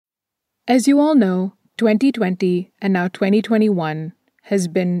As you all know, 2020 and now 2021 has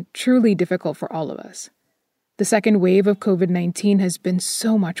been truly difficult for all of us. The second wave of COVID-19 has been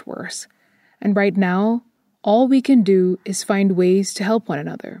so much worse. And right now, all we can do is find ways to help one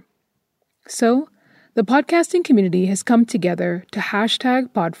another. So, the podcasting community has come together to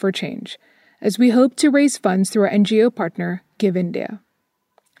hashtag Pod for Change, as we hope to raise funds through our NGO partner, Give India.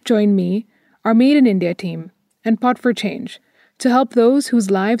 Join me, our Made in India team, and Pod for Change to help those whose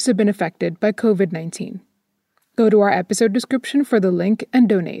lives have been affected by COVID-19. Go to our episode description for the link and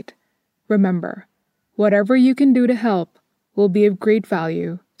donate. Remember, whatever you can do to help will be of great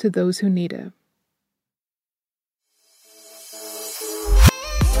value to those who need it.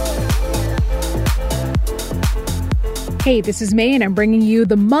 Hey, this is May, and I'm bringing you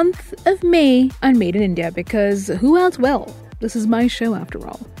the month of May on Made in India because who else will? This is my show after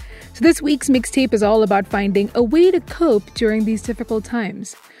all. So this week's mixtape is all about finding a way to cope during these difficult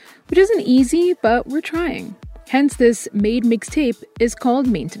times, which isn't easy, but we're trying. Hence, this Made mixtape is called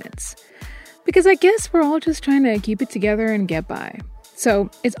Maintenance, because I guess we're all just trying to keep it together and get by.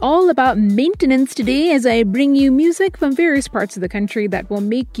 So it's all about maintenance today as I bring you music from various parts of the country that will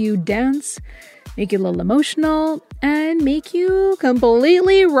make you dance, make you a little emotional, and make you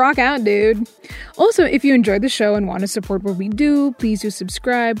completely rock out, dude. Also, if you enjoyed the show and want to support what we do, please do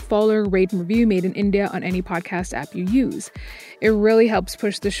subscribe, follow, rate, and review Made in India on any podcast app you use. It really helps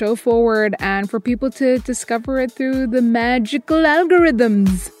push the show forward and for people to discover it through the magical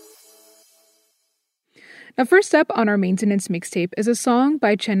algorithms. Now, first up on our Maintenance mixtape is a song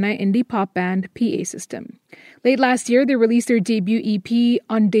by Chennai indie pop band PA System. Late last year, they released their debut EP,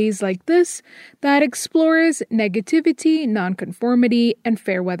 On Days Like This, that explores negativity, nonconformity, and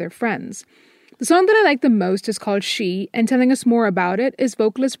fair weather friends. The song that I like the most is called She, and telling us more about it is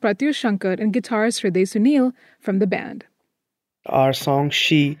vocalist Pratyush Shankar and guitarist Hriday Sunil from the band. Our song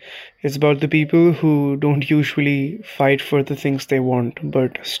She is about the people who don't usually fight for the things they want,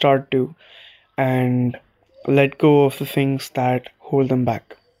 but start to, and let go of the things that hold them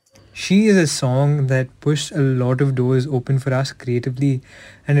back. She is a song that pushed a lot of doors open for us creatively,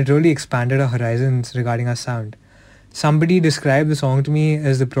 and it really expanded our horizons regarding our sound. Somebody described the song to me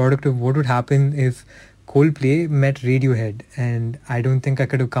as the product of what would happen if Coldplay met Radiohead, and I don't think I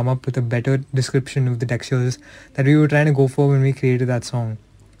could have come up with a better description of the textures that we were trying to go for when we created that song.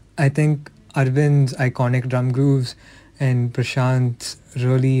 I think Arvind's iconic drum grooves and Prashant's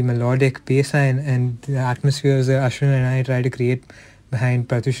really melodic bass line and the atmospheres that Ashwin and I try to create behind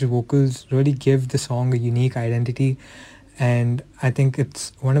Pratyush's vocals really give the song a unique identity, and I think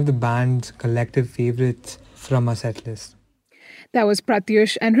it's one of the band's collective favorites from our set list. That was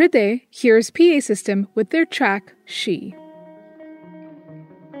Pratyush and Hriday. Here's PA System with their track She.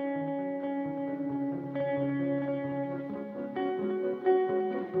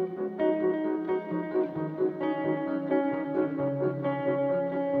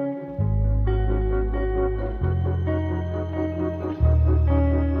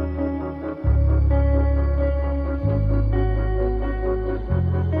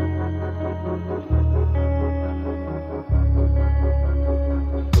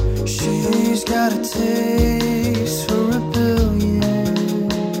 She's got a taste for a billion.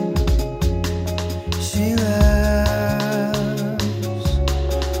 She laughs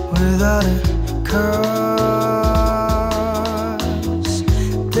without a cause.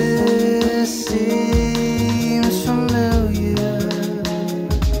 This seems familiar.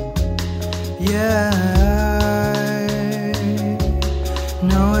 Yeah, I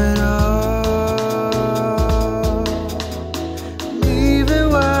know it all.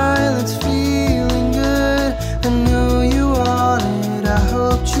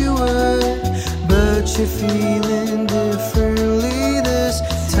 You're feeling differently this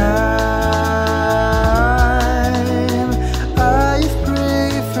time. I've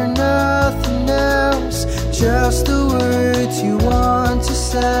prayed for nothing else, just the words you want to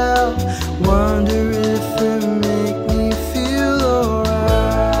sell. Wonder if it make me feel alright.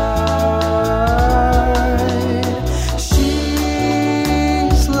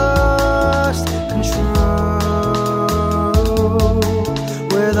 She's lost control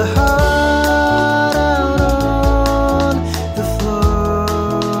where the heart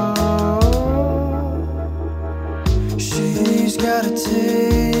got a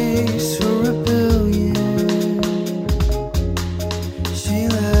taste for a billion. She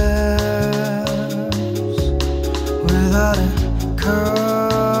laughs without a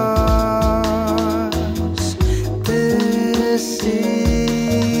cause. This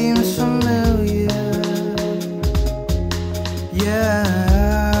seems familiar. Yeah,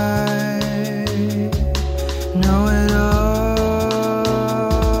 I know it all.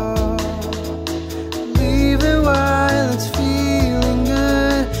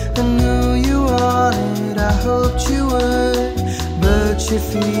 you're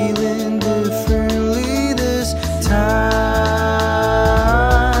feeling differently this time.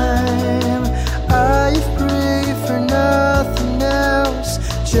 I've prayed for nothing else,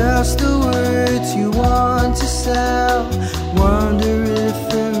 just the words you want to sell. Wonder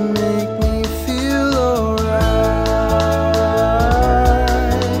if it make me feel alright.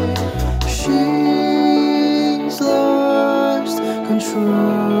 She's lost control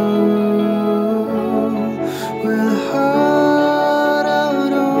with her heart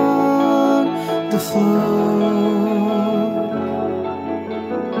out on the floor.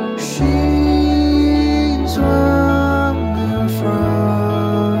 She's running from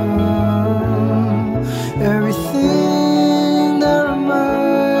everything that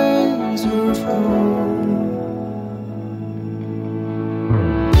reminds her of home.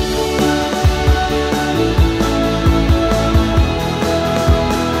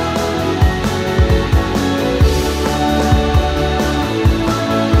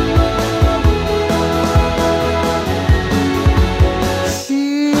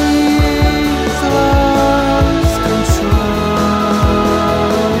 She's lost control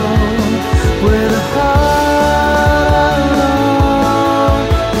with her heart out on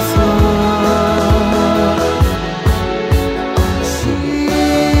the floor.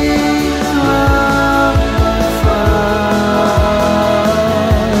 She's running from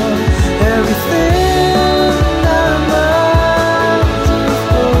everything that reminds her of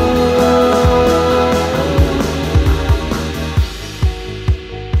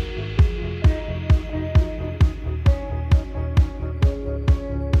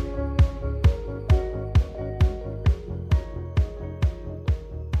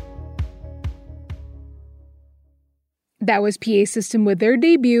That was PA System with their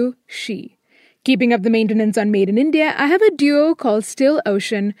debut, She. Keeping up the maintenance on Made in India, I have a duo called Still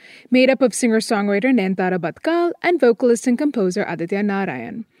Ocean, made up of singer-songwriter Nayanthara Batkal and vocalist and composer Aditya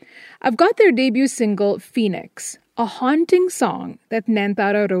Narayan. I've got their debut single, Phoenix, a haunting song that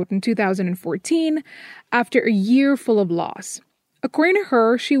Nayanthara wrote in 2014 after a year full of loss. According to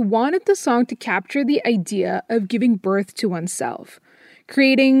her, she wanted the song to capture the idea of giving birth to oneself,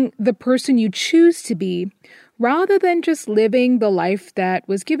 creating the person you choose to be, rather than just living the life that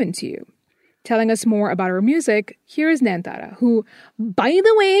was given to you. Telling us more about her music, here is Nayanthara, who, by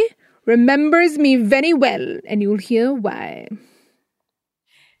the way, remembers me very well, and you'll hear why.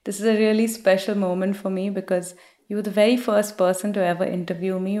 This is a really special moment for me because you were the very first person to ever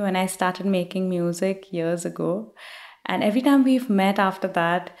interview me when I started making music years ago. And every time we've met after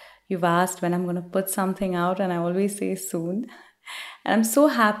that, you've asked when I'm going to put something out, and I always say soon. And I'm so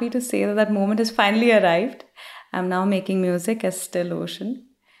happy to say that that moment has finally arrived. I'm now making music as Still Ocean.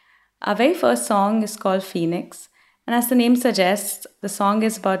 Our very first song is called Phoenix. And as the name suggests, the song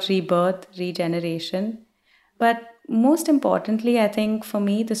is about rebirth, regeneration. But most importantly, I think for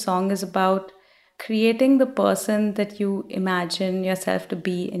me, the song is about creating the person that you imagine yourself to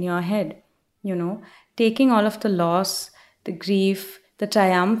be in your head. You know, taking all of the loss, the grief, the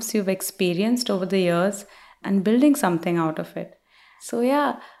triumphs you've experienced over the years and building something out of it. So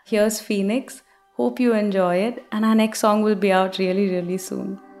yeah, here's Phoenix. Hope you enjoy it. And our next song will be out really, really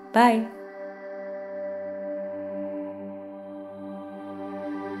soon. Bye.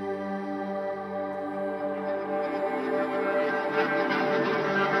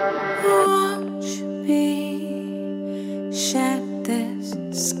 Watch me shed this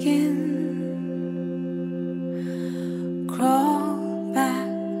skin, crawl back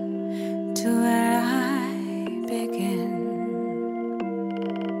to where I begin.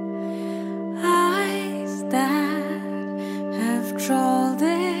 Eyes that have trawled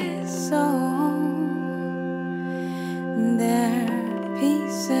this soul, their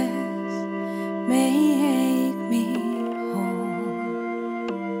pieces make me whole.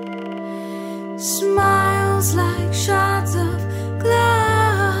 Smiles like shards of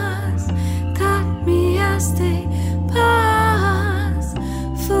glass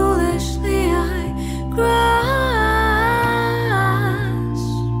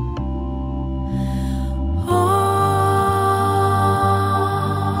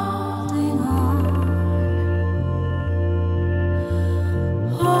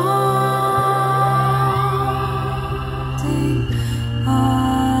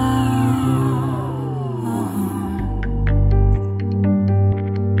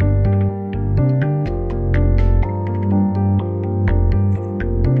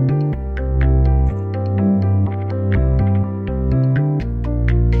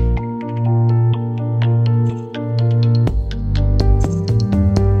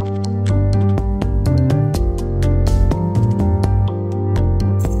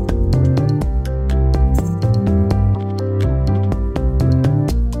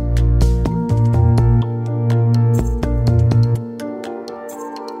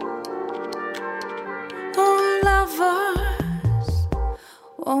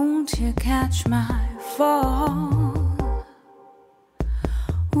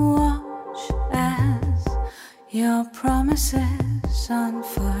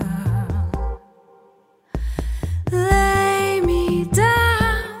unfurl. Lay me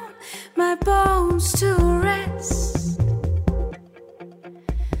down, my bones to rest,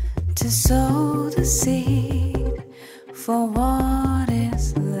 to sow the seed for what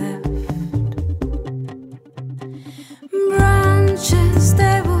is left. Branches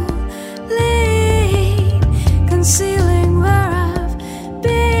they will lead, concealing where I've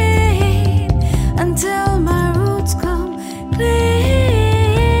been, until my roots come clean.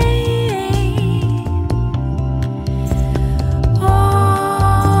 Holding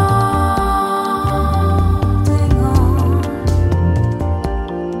on,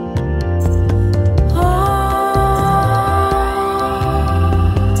 holding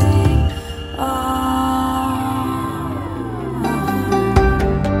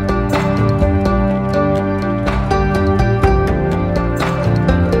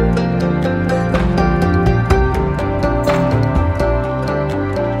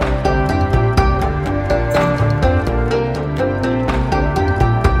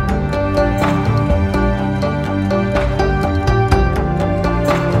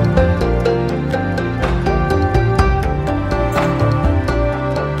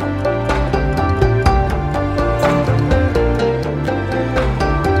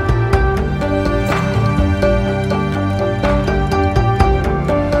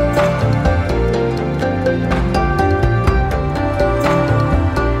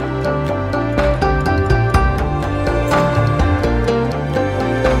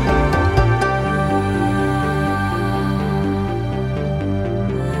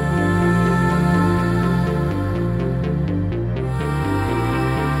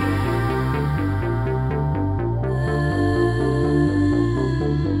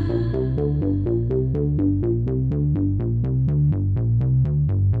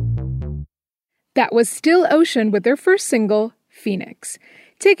That was Still Ocean with their first single, Phoenix.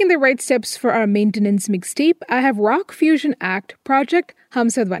 Taking the right steps for our maintenance mixtape, I have rock fusion act Project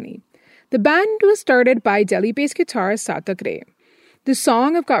Hamsadwani. The band was started by Delhi-based guitarist Sarthak Ray. The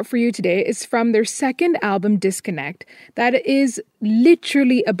song I've got for you today is from their second album, Disconnect, that is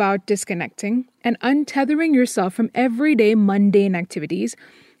literally about disconnecting and untethering yourself from everyday mundane activities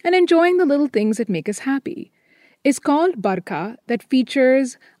and enjoying the little things that make us happy. It's called Barkha, that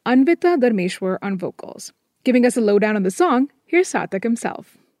features Anvita Dharmeshwar on vocals. Giving us a lowdown on the song, here's Sarthak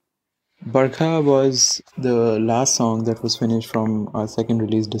himself. Barkha was the last song that was finished from our second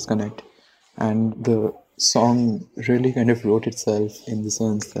release, Disconnect. And the song really kind of wrote itself in the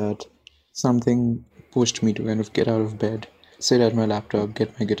sense that something pushed me to kind of get out of bed, sit at my laptop,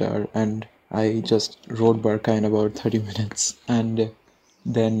 get my guitar, and I just wrote Barkha in about 30 minutes. And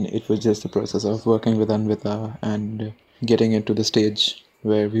then it was just a process of working with Anvita and getting it to the stage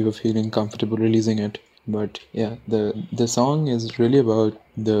where we were feeling comfortable releasing it. But yeah, the song is really about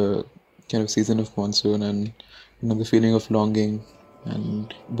the kind of season of monsoon and the feeling of longing,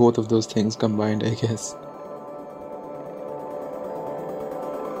 and both of those things combined, I guess.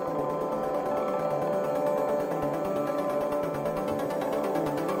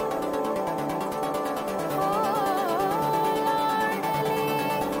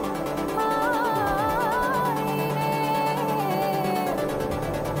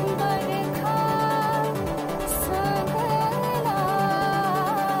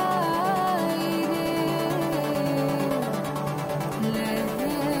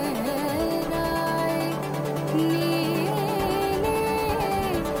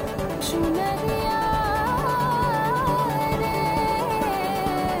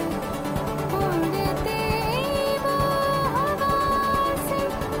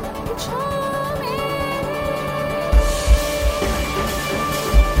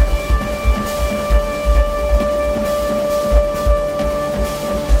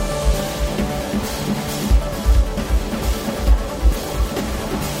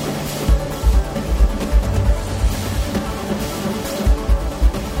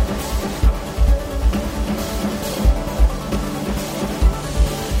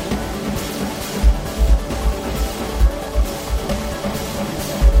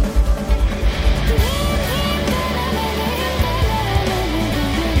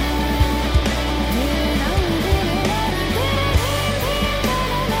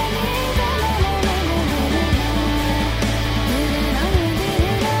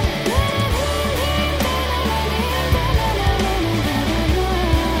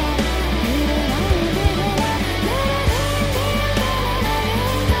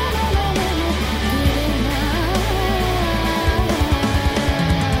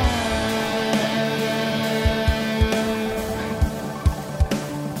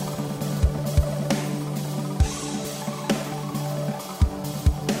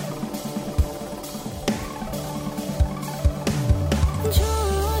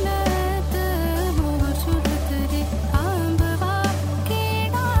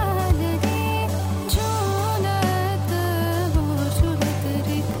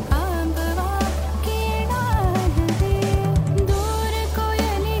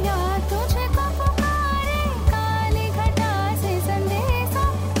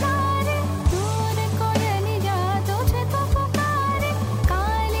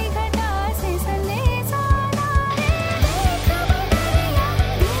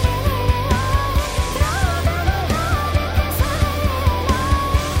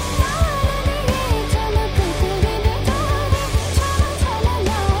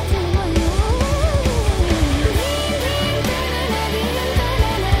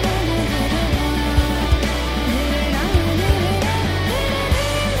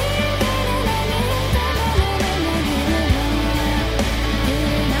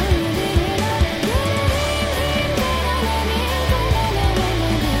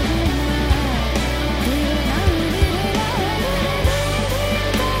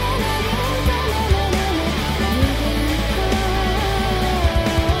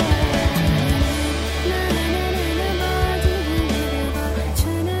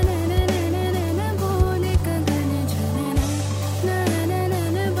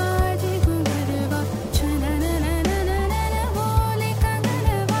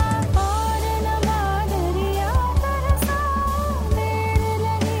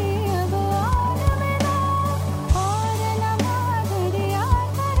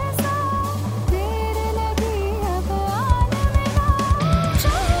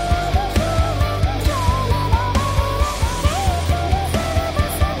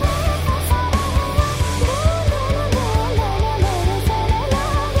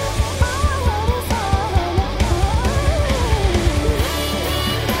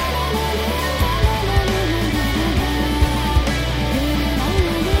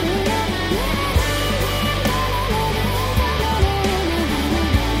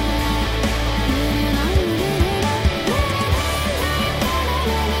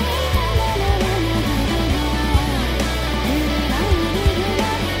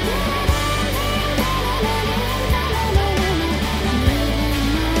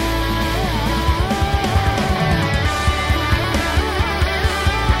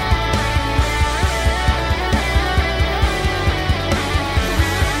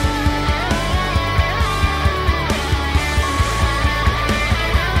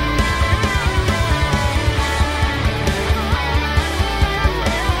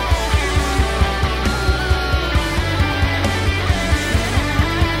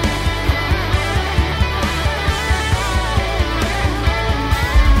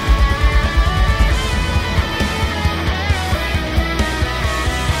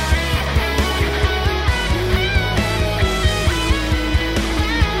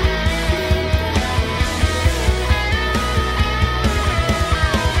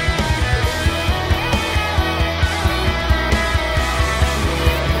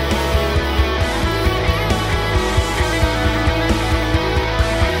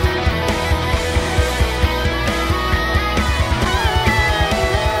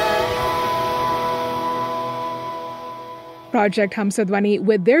 project Hamsadwani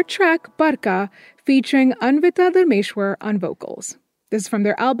with their track Barka featuring Anvita Dharmeshwar on vocals. This is from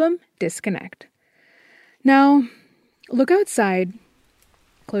their album Disconnect. Now, look outside,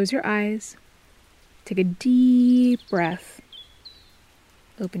 close your eyes, take a deep breath,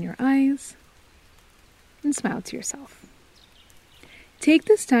 open your eyes, and smile to yourself. Take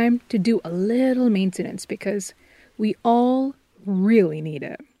this time to do a little maintenance because we all really need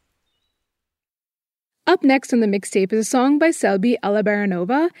it. Up next on the mixtape is a song by Selbi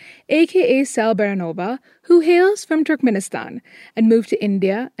Alabaranova, aka Sel Baranova, who hails from Turkmenistan and moved to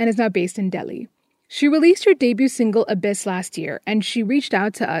India and is now based in Delhi. She released her debut single Abyss last year, and she reached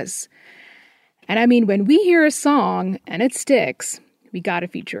out to us. And I mean, when we hear a song and it sticks, we gotta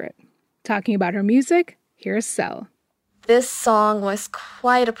feature it. Talking about her music, here's Sel. This song was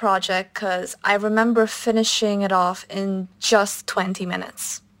quite a project because I remember finishing it off in just 20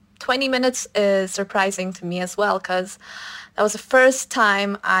 minutes. 20 minutes is surprising to me as well because that was the first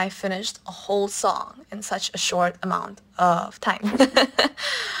time I finished a whole song in such a short amount of time.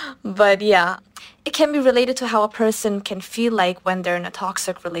 But yeah, it can be related to how a person can feel like when they're in a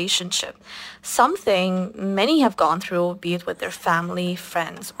toxic relationship. Something many have gone through, be it with their family,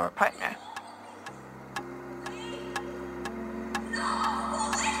 friends, or partner.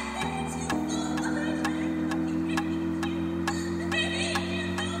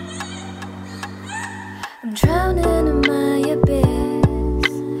 I'm drowning in my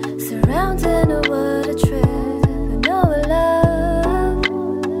abyss, surrounded in what a trip. But no love,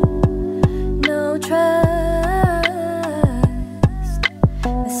 no trust.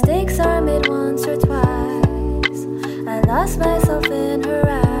 Mistakes are made once or twice. I lost myself in her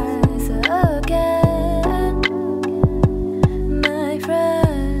eyes again, my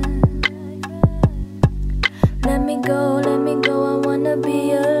friend. Let me go, I wanna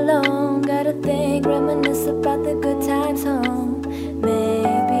be alone. Gotta think, reminisce about the good times home.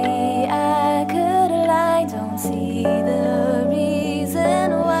 Maybe I could lie, don't see the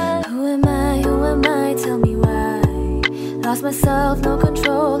reason why. Who am I, tell me why. Lost myself, no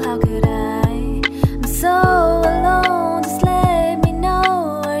control, how could I? I'm so alone, just let me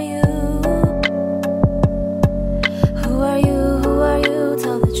know. Are you? Who are you,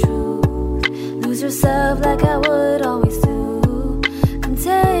 tell the truth. Lose yourself like I would always do. Come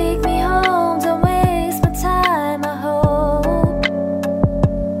take me home, don't waste my time, I hope.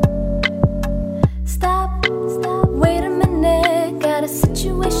 Stop, wait a minute. Got a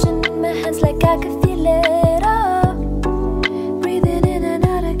situation in my hands like I could feel it. Oh, breathing in and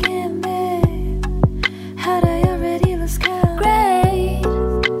out again, babe. How'd I already lose count? Great,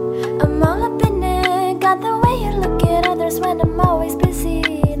 I'm all up in it. Got the way you look at others when I'm always busy,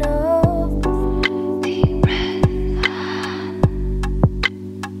 no.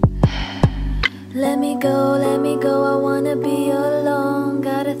 Let me go, I wanna be alone.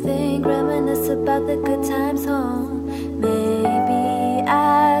 Gotta think, reminisce about the good times home. Maybe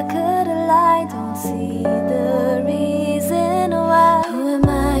I could've lied, don't see the reason why. Who am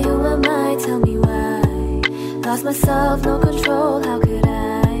I, tell me why. Lost myself, no control, how could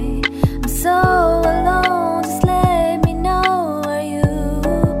I? I'm so alone, just let me know. Are you?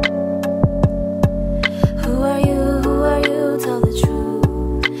 Who are you, tell the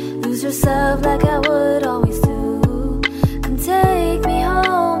truth. Lose yourself like I would always do. Come take me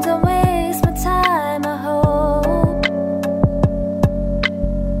home, don't waste my time, I hope.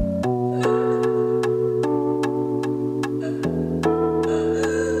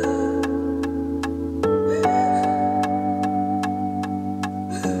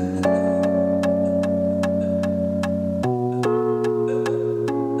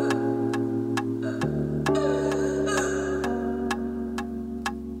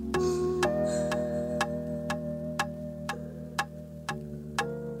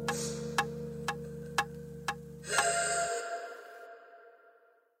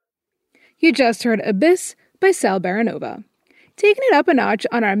 You just heard Abyss by Sel Baranova. Taking it up a notch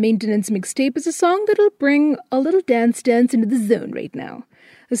on our maintenance mixtape is a song that'll bring a little dance into the zone right now.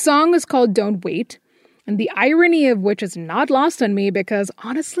 The song is called Don't Wait, and the irony of which is not lost on me because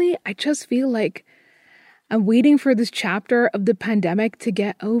honestly, I just feel like I'm waiting for this chapter of the pandemic to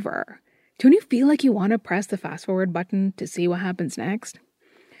get over. Don't you feel like you want to press the fast forward button to see what happens next?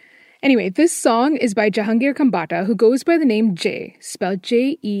 Anyway, this song is by Jahangir Khambata, who goes by the name Jay, spelled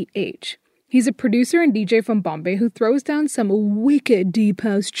J-E-H. He's a producer and DJ from Bombay who throws down some wicked deep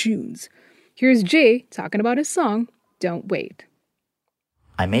house tunes. Here's Jay talking about his song, Don't Wait.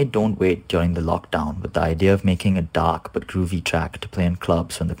 I made Don't Wait during the lockdown with the idea of making a dark but groovy track to play in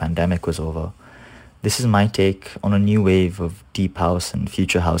clubs when the pandemic was over. This is my take on a new wave of deep house and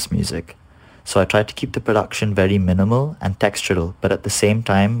future house music. So I tried to keep the production very minimal and textural, but at the same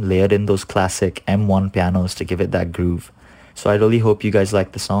time layered in those classic M1 pianos to give it that groove. So I really hope you guys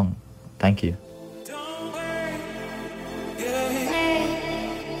like the song. Thank you.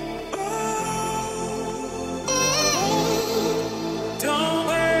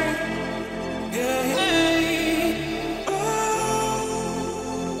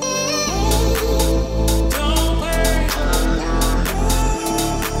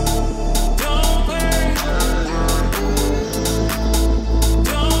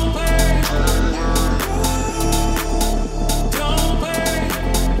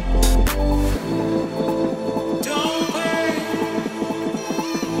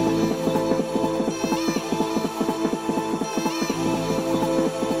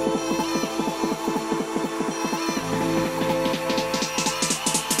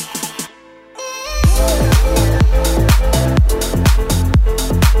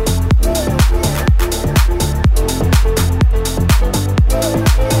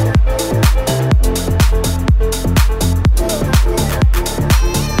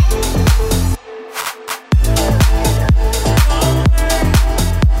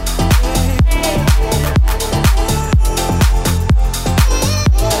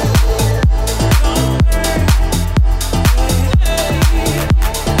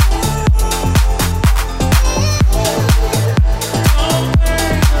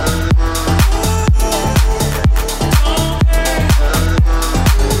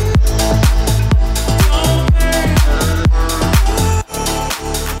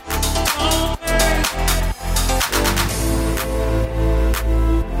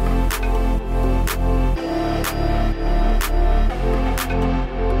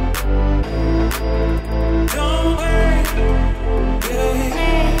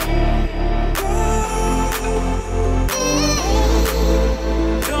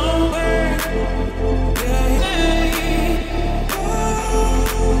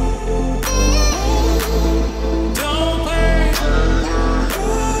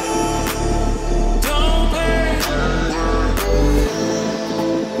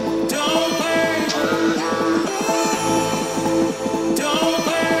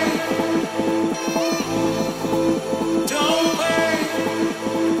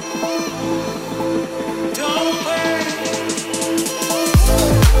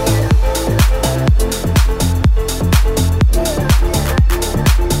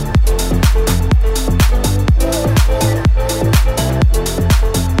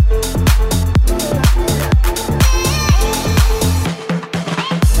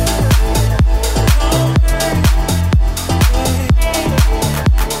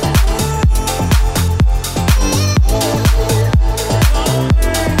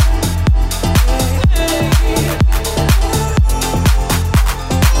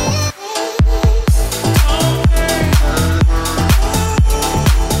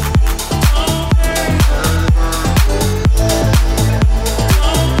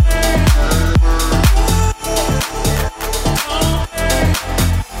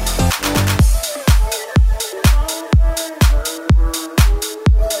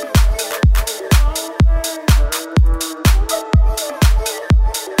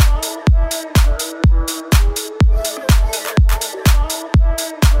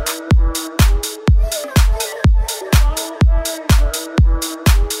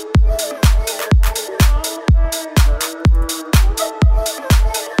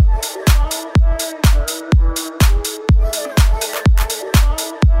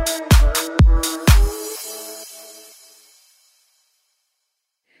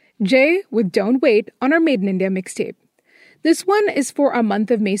 Jay with Don't Wait on our Made in India mixtape. This one is for our month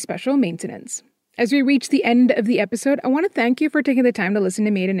of May special maintenance. As we reach the end of the episode, I want to thank you for taking the time to listen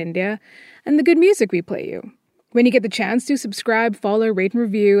to Made in India and the good music we play you. When you get the chance to subscribe, follow, rate, and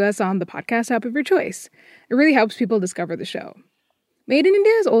review us on the podcast app of your choice. It really helps people discover the show. Made in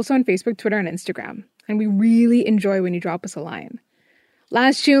India is also on Facebook, Twitter, and Instagram, and we really enjoy when you drop us a line.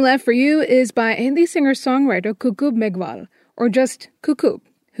 Last tune left for you is by Hindi singer-songwriter Kukub Megwal, or just Kukub,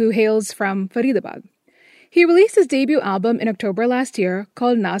 who hails from Faridabad. He released his debut album in October last year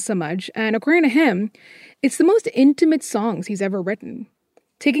called Na Samajh, and according to him, it's the most intimate songs he's ever written.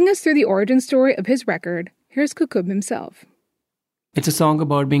 Taking us through the origin story of his record, here's Kukub himself. It's a song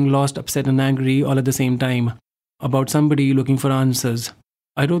about being lost, upset, and angry all at the same time, about somebody looking for answers.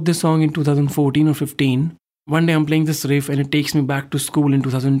 I wrote this song in 2014 or 15. One day I'm playing this riff and it takes me back to school in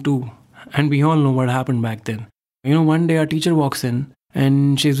 2002. And we all know what happened back then. One day our teacher walks in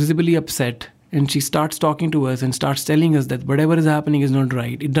and she's visibly upset. And she starts talking to us and starts telling us that whatever is happening is not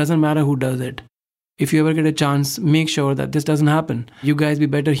right. It doesn't matter who does it. if you ever get a chance, make sure that this doesn't happen. You guys be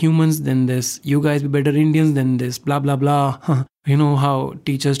better humans than this. You guys be better Indians than this. Blah, blah, blah. You know how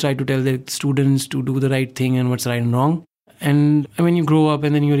teachers try to tell their students to do the right thing and what's right and wrong. And when you grow up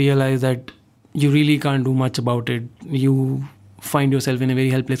and then you realize that you really can't do much about it, you find yourself in a very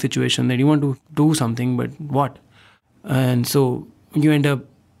helpless situation that you want to do something, but what? And so you end up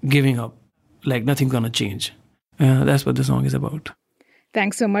giving up, like nothing's gonna change. That's what the song is about.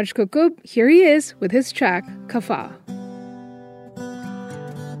 Thanks so much, Kukub. Here he is with his track, Kafa.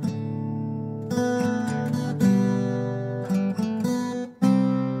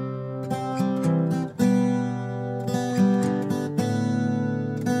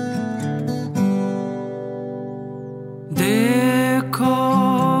 देखो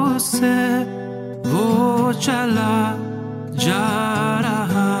से वो चला जा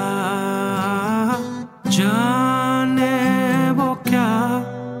रहा, जाने वो क्या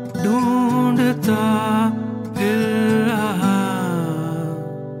ढूंढता फिर रहा।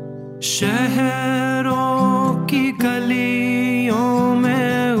 शहरों की गलियों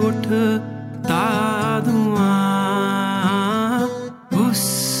में उठता धुआं,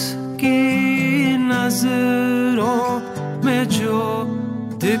 उसकी नजरों में जो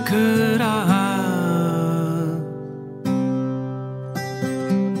दिख रहा।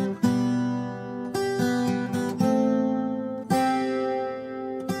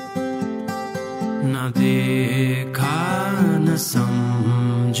 न देखा न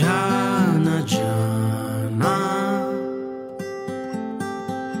समझा न जाना,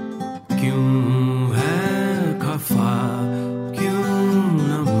 क्यों है खफा क्यों न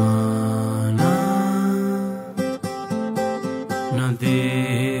माना। न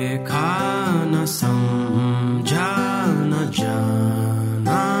देखा न समझा न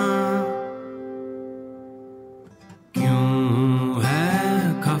जाना, क्यों है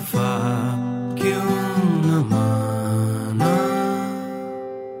खफा क्यों न माना।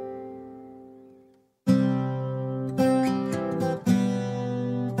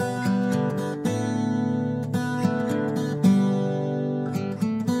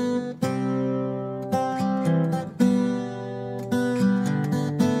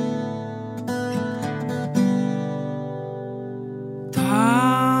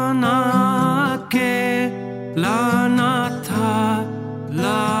 था ना के लाना था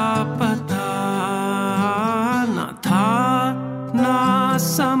लापता, न था ना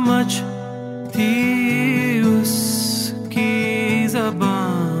समझ थी उसकी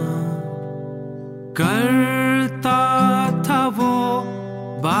ज़बान। करता था वो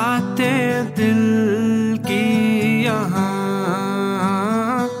बातें दिल की यहाँ,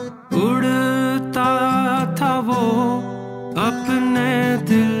 उड़ता था वो अपने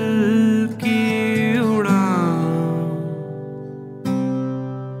दिल की उड़ान।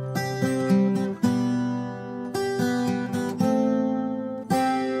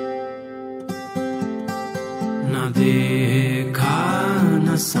 न देखा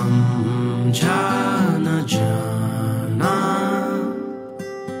न समझा न जाना,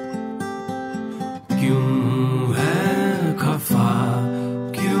 क्यों है खफा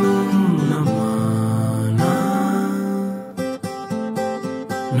क्यों न माना।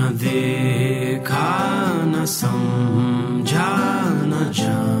 न देखा न समझा न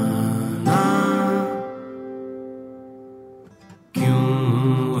जाना,